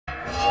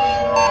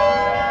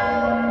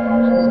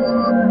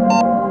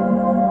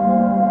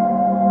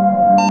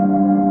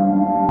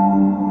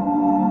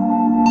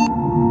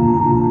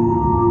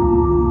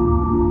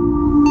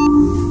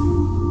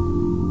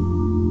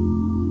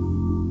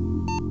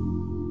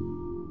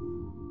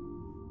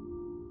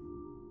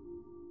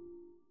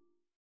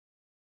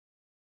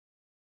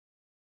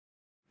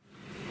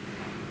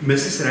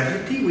Mrs.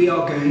 Rafferty, we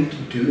are going to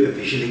do a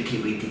visual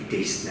acuity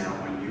test now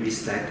on you.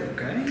 Is that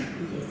okay?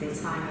 Yes, that's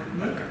fine with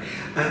me. Okay.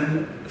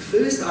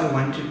 First, I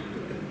want to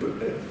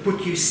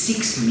put you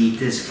 6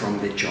 meters from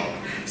the chart.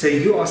 So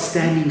you are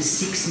standing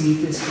 6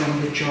 meters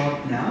from the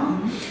chart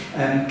now.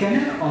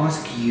 Can I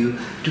ask you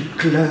to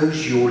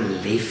close your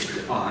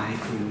left eye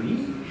for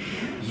me?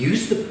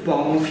 Use the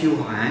palm of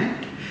your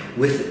hand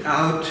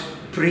without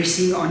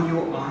pressing on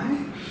your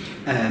eye,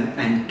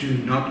 and do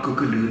not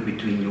cookaloo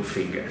between your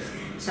fingers.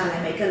 Shall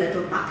I make a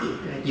little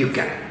bucket? You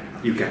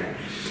can.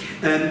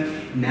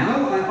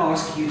 Now I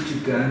ask you to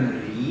go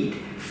and read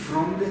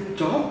from the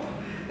top.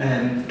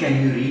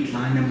 Can you read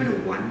line number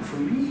 1 for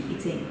me?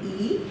 It's an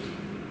E.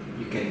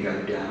 You can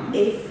go down.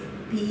 F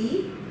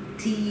P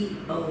T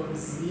O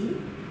Z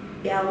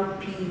L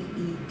P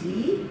E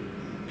D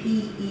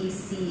P E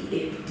C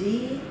F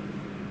D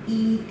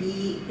E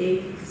D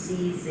F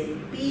C Z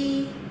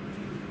P,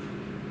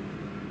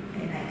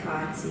 and I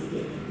can't see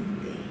anything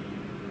there.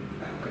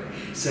 Okay,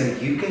 so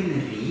you can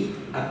read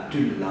up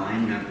to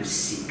line number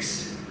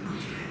 6.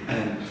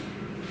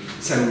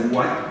 So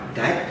what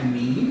that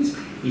means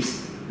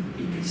is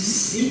it is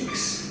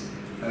 6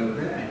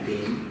 over, and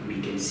then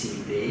we can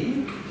see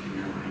there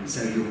 9.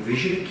 So your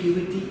visual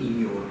acuity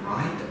in your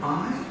right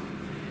eye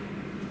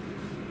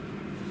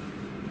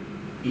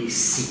is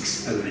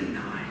 6 over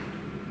 9.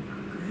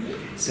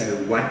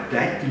 So what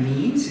that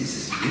means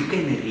is you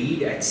can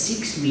read at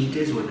 6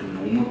 meters what a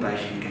normal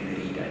patient can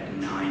read at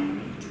 9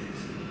 meters.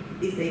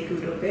 Is that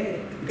good or bad?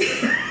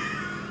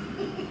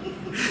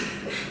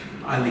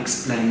 I'll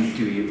explain it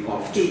to you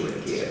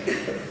afterwards.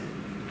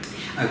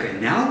 Okay,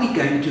 now we're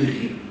going to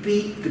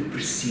repeat the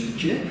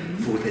procedure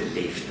for the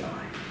left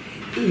eye.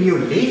 In your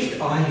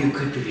left eye, you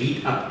could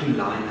read up to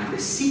line number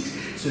 6.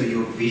 So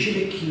your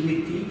visual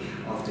acuity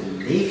of the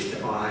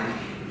left eye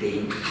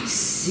then is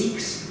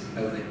 6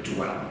 over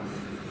 12.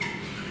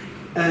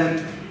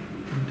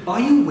 Are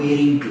you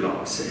wearing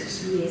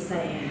glasses? Yes,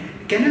 I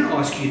am. Can I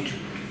ask you to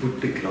put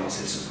the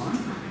glasses on?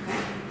 Okay.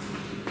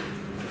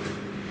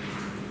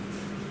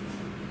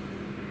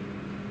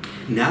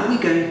 Now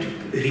we're going to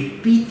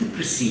repeat the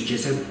procedure.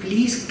 So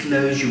please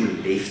close your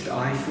left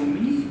eye for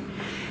me.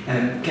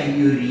 Can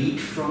you read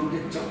from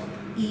the top?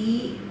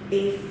 E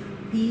F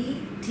P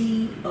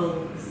T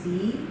O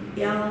Z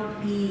L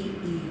P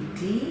E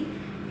D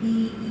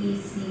P E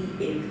C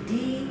F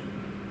D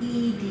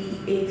E D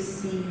F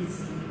C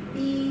Z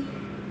P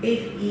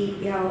F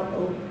E L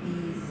O P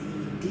Z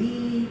D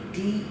D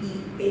E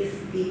F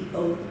P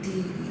O D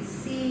E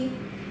C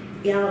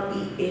L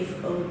E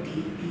F O D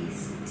P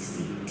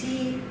C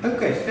T.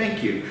 Okay,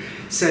 thank you.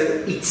 So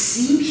it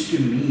seems to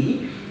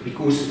me,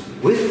 because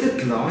with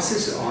the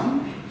glasses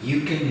on,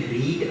 you can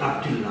read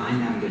up to line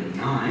number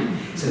 9.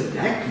 So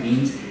that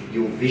means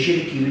your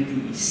visual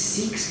acuity is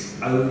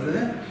 6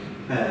 over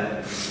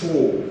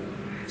 4.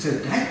 So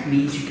that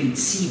means you can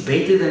see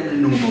better than a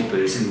normal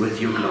person with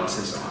your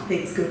glasses on.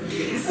 That's good,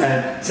 yes.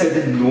 So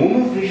the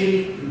normal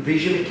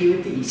visual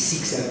acuity is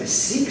 6 over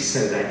 6,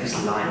 so that is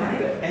line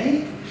number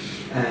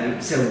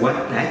 8. So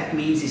what that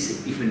means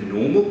is if a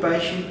normal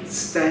patient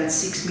stands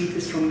 6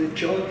 meters from the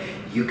chart,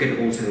 you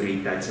can also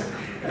read that.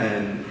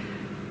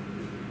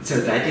 So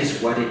that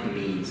is what it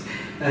means.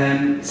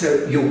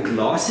 So your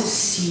glasses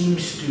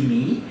seems to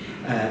me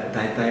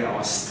that they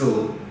are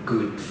still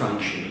good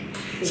functioning.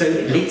 So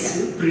let's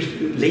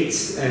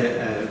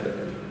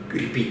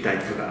repeat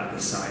that for the other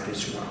side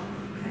as well.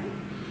 Okay.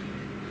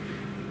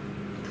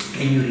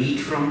 Can you read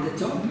from the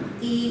top?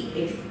 E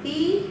F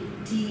P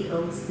T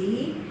O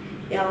Z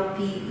L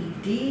P E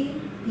D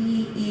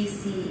P E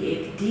C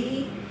F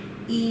D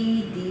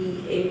E D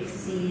F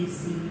C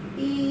Z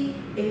P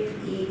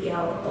F E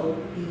L O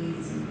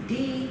P Z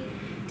D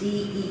D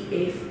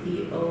E F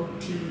P O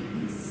T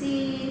E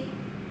C,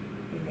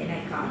 and then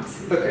I can't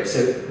see. Okay, so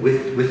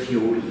with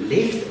your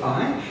left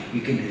eye,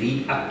 you can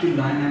read up to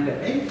line number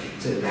 8,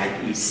 so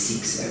that is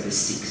 6 over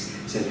 6.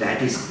 So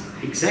that is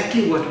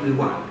exactly what we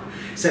want.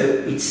 So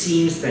it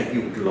seems that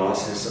your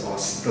glasses are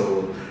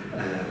still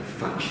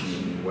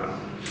functioning well.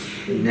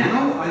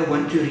 Now I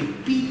want to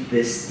repeat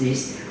this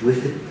test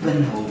with the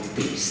pinhole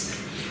test.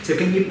 So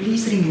can you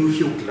please remove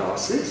your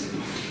glasses?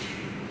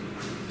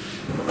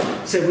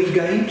 So we're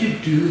going to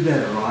do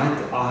the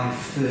right eye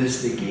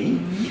first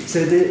again.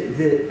 So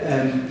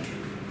the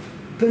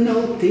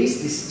pinhole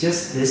test is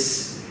just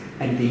this,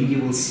 and then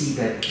you will see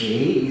that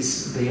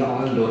there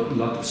are a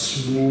lot of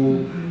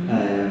small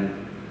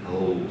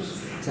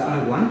holes. So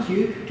I want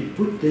you to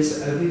put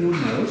this over your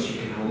nose. You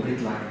can hold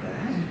it like that.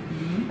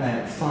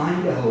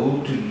 Find a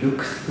hole to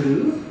look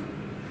through,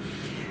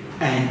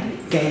 and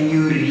can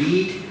you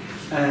read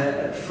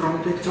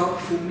from the top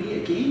for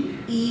me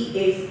again? E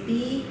F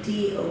P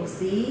T O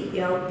Z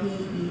L P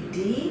E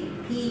D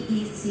P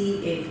E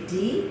C F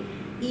D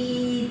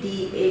E D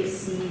F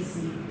C Z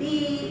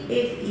P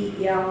F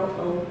E L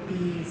O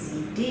P Z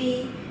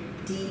D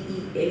D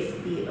E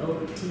F P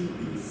O T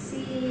E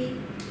C,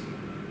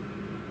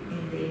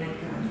 and then I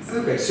can't see.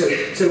 Okay,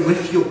 so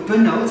with your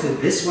pinhole, so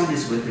this one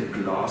is with the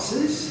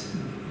glasses,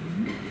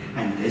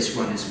 and this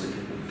one is with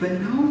the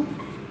pinhole.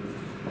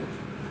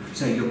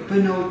 So your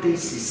pinhole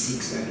test is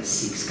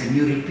 6/6. Can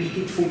you repeat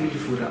it for me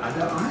for the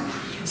other eye?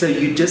 So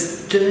you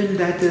just turn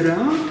that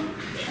around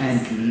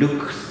and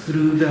look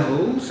through the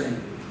holes and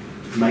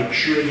make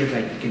sure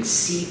that you can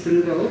see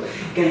through the hole.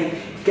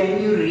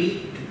 Can you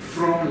read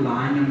from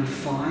line number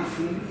 5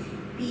 for me?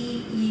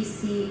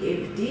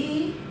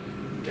 PECFD,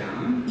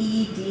 Down.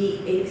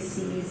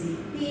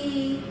 EDFCZP,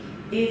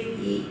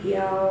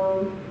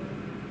 FEL,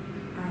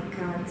 I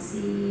can't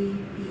see,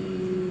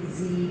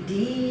 PZD,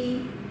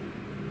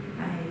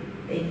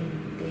 and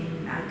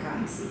then I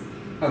can't see.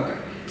 Okay,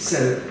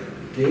 so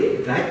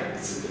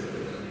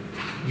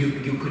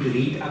you could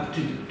read up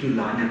to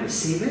line number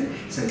 7,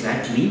 so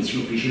that means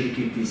your visual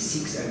acuity is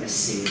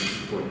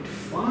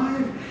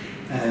 6/7.5.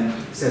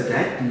 So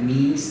that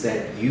means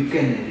that you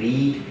can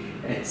read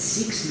at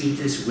 6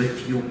 meters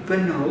with your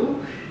pinhole,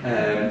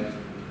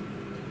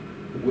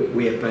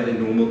 where a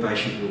normal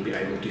patient will be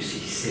able to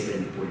see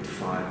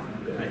 7.5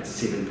 at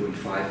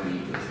 7.5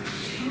 meters.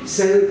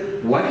 So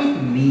what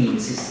it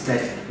means is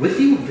that with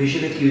your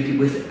visual acuity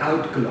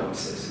without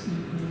glasses,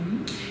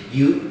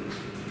 you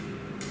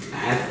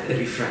have a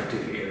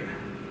refractive error.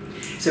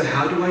 So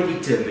how do I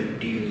determine,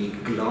 do you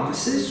need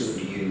glasses or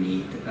do you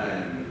need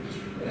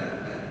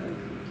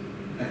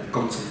a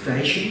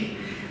consultation?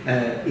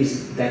 Is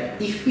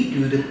that if we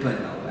do the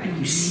pinhole and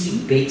you see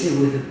better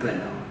with the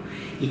pinhole,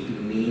 it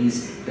means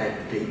that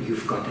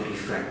you've got a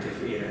refractive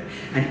error.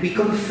 And we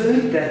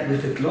confirmed that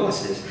with the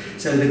glasses.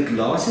 So the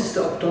glasses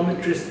the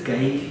optometrist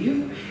gave you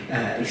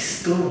is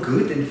still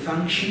good and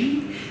functioning.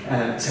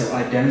 So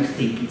I don't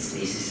think it's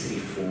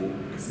necessary for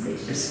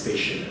a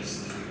specialist.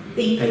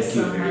 Thank you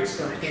so much,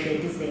 Doctor.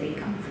 That is very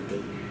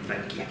comforting.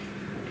 Thank you.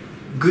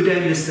 Good day,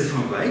 Mr.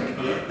 Van Wyk.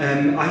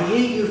 I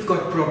hear you've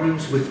got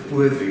problems with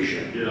poor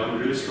vision. Yeah, I'm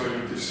really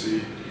struggling to see.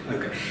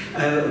 Okay.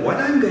 What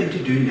I'm going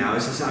to do now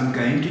is I'm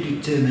going to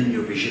determine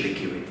your visual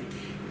acuity.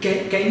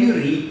 Can you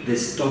read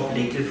this top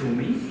letter for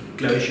me?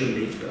 Close your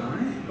left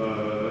eye.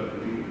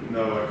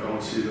 No, I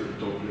can't see the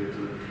top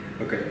letter.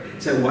 Okay.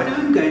 So what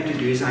I'm going to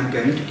do is I'm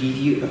going to give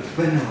you a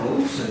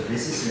pinhole. So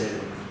this is a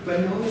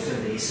pinhole. So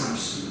there's some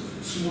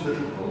small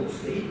little holes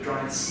there. Try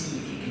and see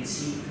if you can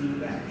see through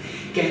that.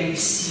 Can you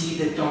see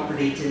the top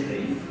letter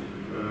there?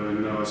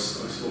 No, I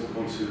still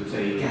can't see the top. So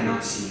you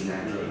cannot see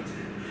that letter.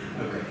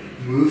 Okay.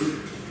 Move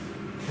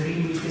 3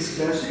 meters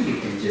closer. You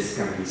can just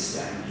come and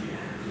stand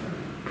here.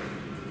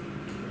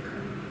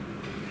 Okay.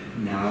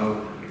 Now,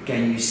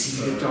 can you see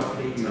the top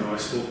letter? No, I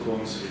still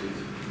can't see it.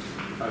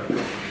 Okay.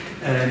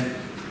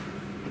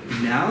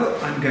 Now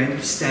I'm going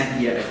to stand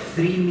here at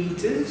 3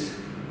 meters.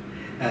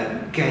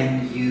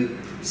 Can you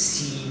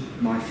see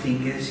my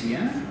fingers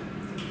here?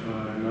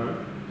 No.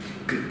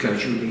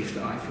 Close your left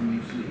eye for me,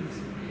 please.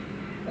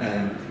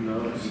 No.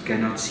 You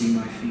cannot see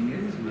my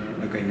fingers? No.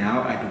 Okay,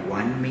 now at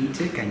 1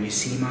 meter, can you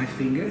see my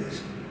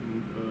fingers? No.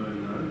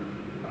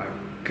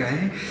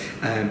 Okay.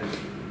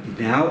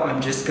 Now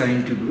I'm just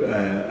going to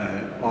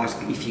ask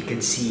if you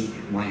can see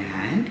my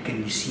hand.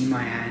 Can you see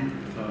my hand?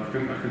 I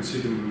can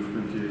see the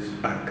movement, yes.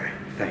 Okay,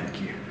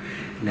 thank you.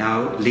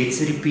 Now let's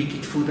repeat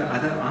it for the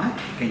other eye.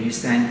 Can you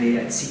stand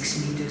there at 6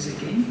 meters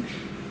again?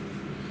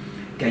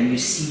 Can you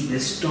see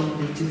this top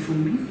letter for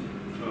me?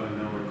 No, I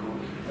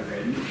can't.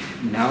 Okay.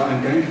 Now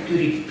I'm going to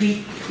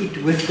repeat it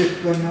with the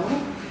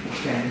pinhole.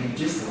 Can you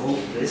just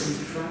hold this in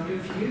front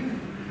of you?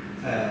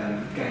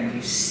 Can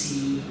you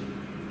see?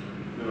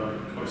 No,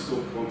 I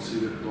still can't see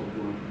the top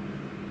one.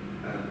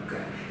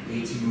 Okay.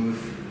 Let's move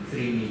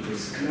 3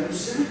 meters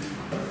closer.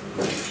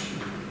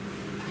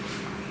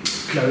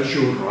 Close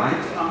your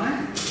right eye.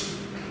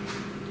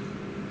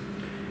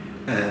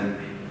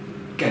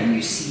 Can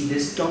you see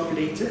this top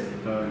letter?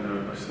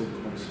 No, I still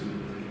can't see it.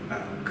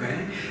 Okay.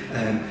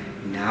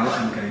 Now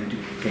I'm going to.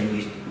 Can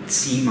you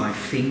see my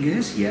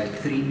fingers here at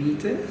 3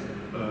 meters?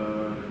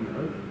 No.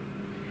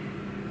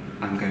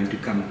 I'm going to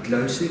come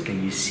closer.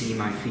 Can you see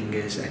my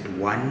fingers at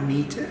 1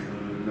 meter?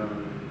 No.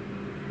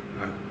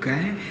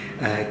 Okay.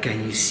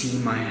 Can you see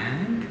my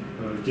hand?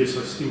 Yes,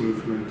 I see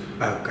movement.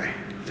 Okay.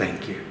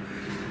 Thank you.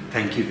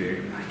 Thank you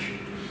very much.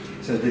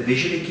 So the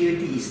visual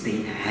acuity is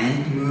then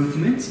hand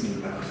movements in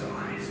both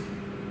eyes.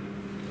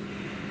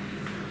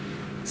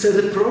 So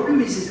the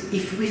problem is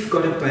if we've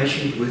got a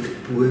patient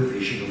with poor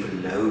vision or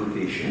low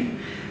vision,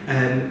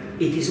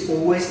 it is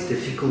always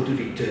difficult to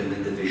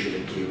determine the visual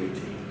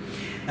acuity.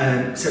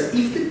 So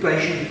if the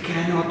patient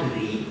cannot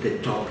read the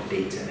top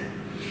letter,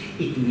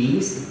 it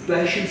means the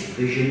patient's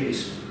vision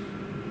is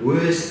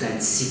worse than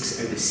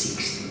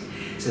 6/60.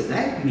 So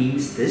that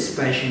means this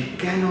patient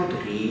cannot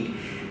read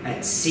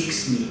at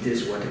 6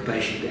 meters what a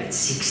patient at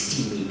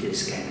 60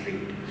 meters can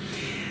read.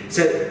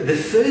 So the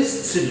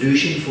first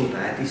solution for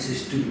that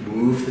is to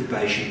move the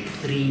patient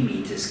 3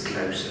 meters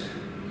closer.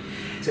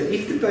 So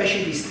if the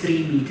patient is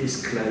 3 meters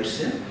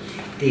closer,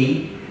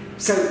 then,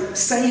 so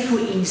say for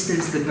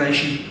instance the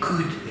patient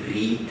could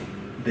read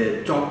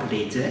the top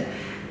letter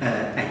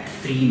at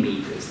 3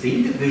 meters,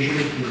 then the visual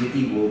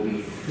acuity will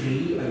be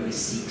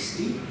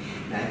 3/60.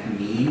 That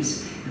means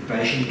the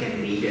patient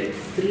can read at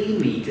 3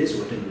 meters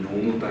what a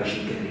normal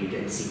patient can read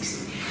at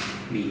 60.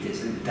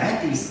 meters, and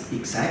that is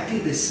exactly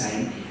the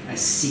same as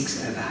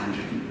 6 over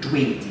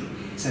 120.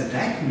 So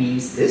that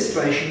means this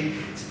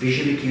patient's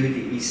visual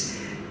acuity is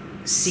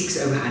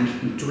 6 over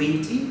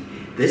 120.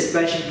 This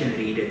patient can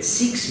read at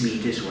 6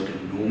 meters what a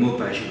normal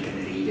patient can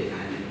read at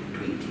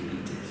 120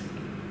 meters.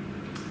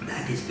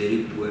 That is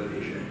very poor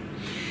vision.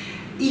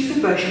 If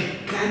a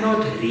patient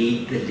cannot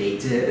read the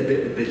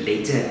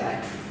letter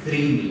at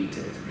 3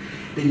 meters,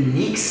 the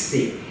next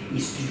step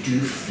is to do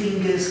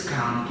fingers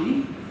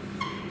counting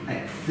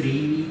at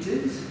 3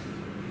 meters.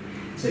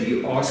 So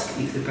you ask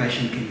if the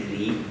patient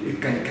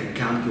can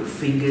count your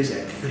fingers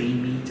at 3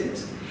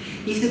 meters.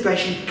 If the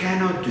patient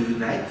cannot do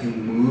that, you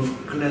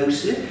move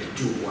closer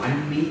to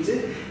 1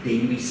 meter.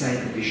 Then we say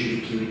the visual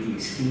acuity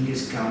is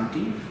fingers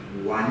counting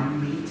 1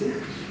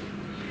 meter.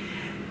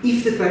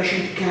 If the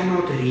patient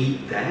cannot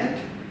read that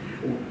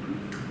or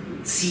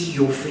see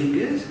your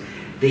fingers,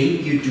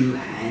 then you do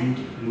hand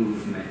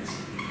movements.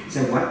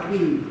 So what we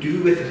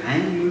do with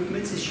hand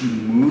movements is you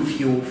move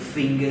your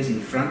fingers in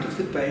front of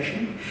the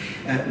patient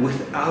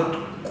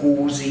without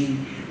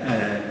causing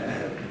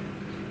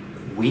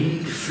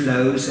wind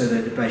flow so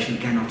that the patient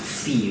cannot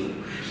feel.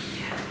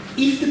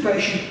 If the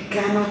patient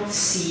cannot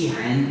see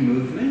hand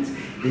movements,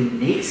 the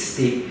next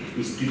step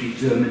is to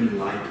determine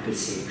light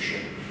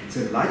perception.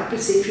 So light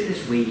perception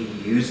is where you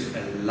use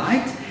a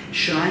light,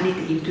 shine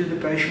it into the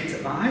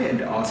patient's eye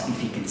and ask if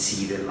he can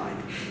see the light.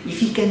 If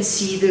he can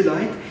see the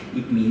light,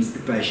 it means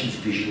the patient's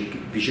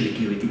visual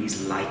acuity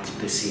is light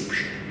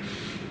perception.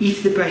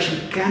 If the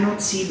patient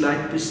cannot see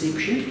light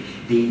perception,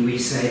 then we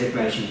say the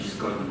patient has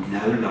got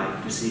no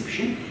light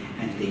perception,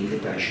 and then the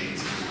patient